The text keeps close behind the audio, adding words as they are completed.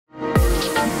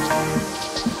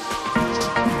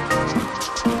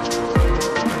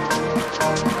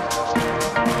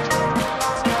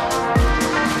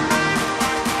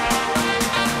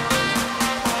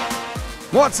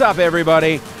What's up,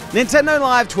 everybody? Nintendo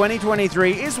Live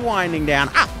 2023 is winding down.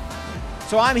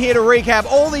 So I'm here to recap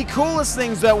all the coolest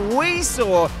things that we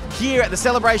saw here at the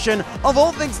celebration of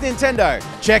all things Nintendo.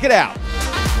 Check it out.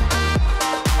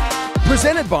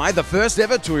 Presented by the first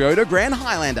ever Toyota Grand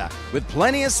Highlander. With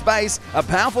plenty of space, a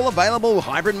powerful available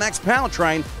Hybrid Max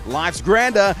powertrain, life's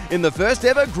grander in the first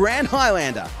ever Grand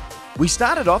Highlander. We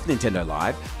started off Nintendo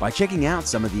Live by checking out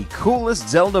some of the coolest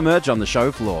Zelda merch on the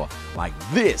show floor, like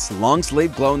this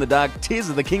long-sleeve glow-in-the-dark Tears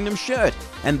of the Kingdom shirt,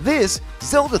 and this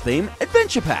Zelda-themed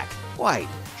adventure pack. Wait,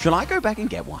 should I go back and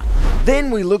get one?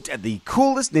 Then we looked at the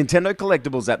coolest Nintendo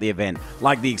collectibles at the event,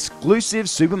 like the exclusive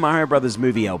Super Mario Bros.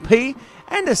 Movie LP,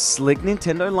 and a slick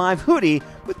Nintendo Live hoodie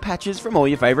with patches from all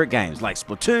your favorite games like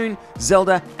Splatoon,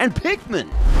 Zelda, and Pikmin.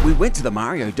 We went to the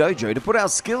Mario Dojo to put our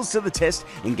skills to the test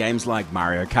in games like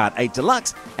Mario Kart 8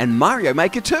 Deluxe and Mario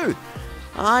Maker 2.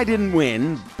 I didn't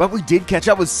win, but we did catch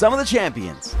up with some of the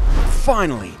champions.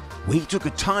 Finally, we took a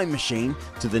time machine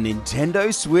to the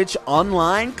Nintendo Switch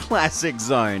Online Classic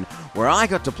Zone, where I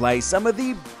got to play some of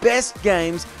the best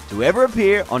games to ever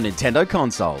appear on Nintendo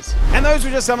consoles. And those were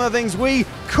just some of the things we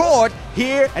caught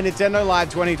here at Nintendo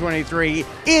Live 2023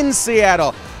 in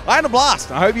Seattle. I had a blast.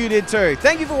 I hope you did too.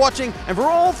 Thank you for watching, and for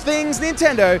all things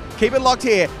Nintendo, keep it locked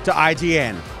here to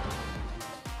IGN.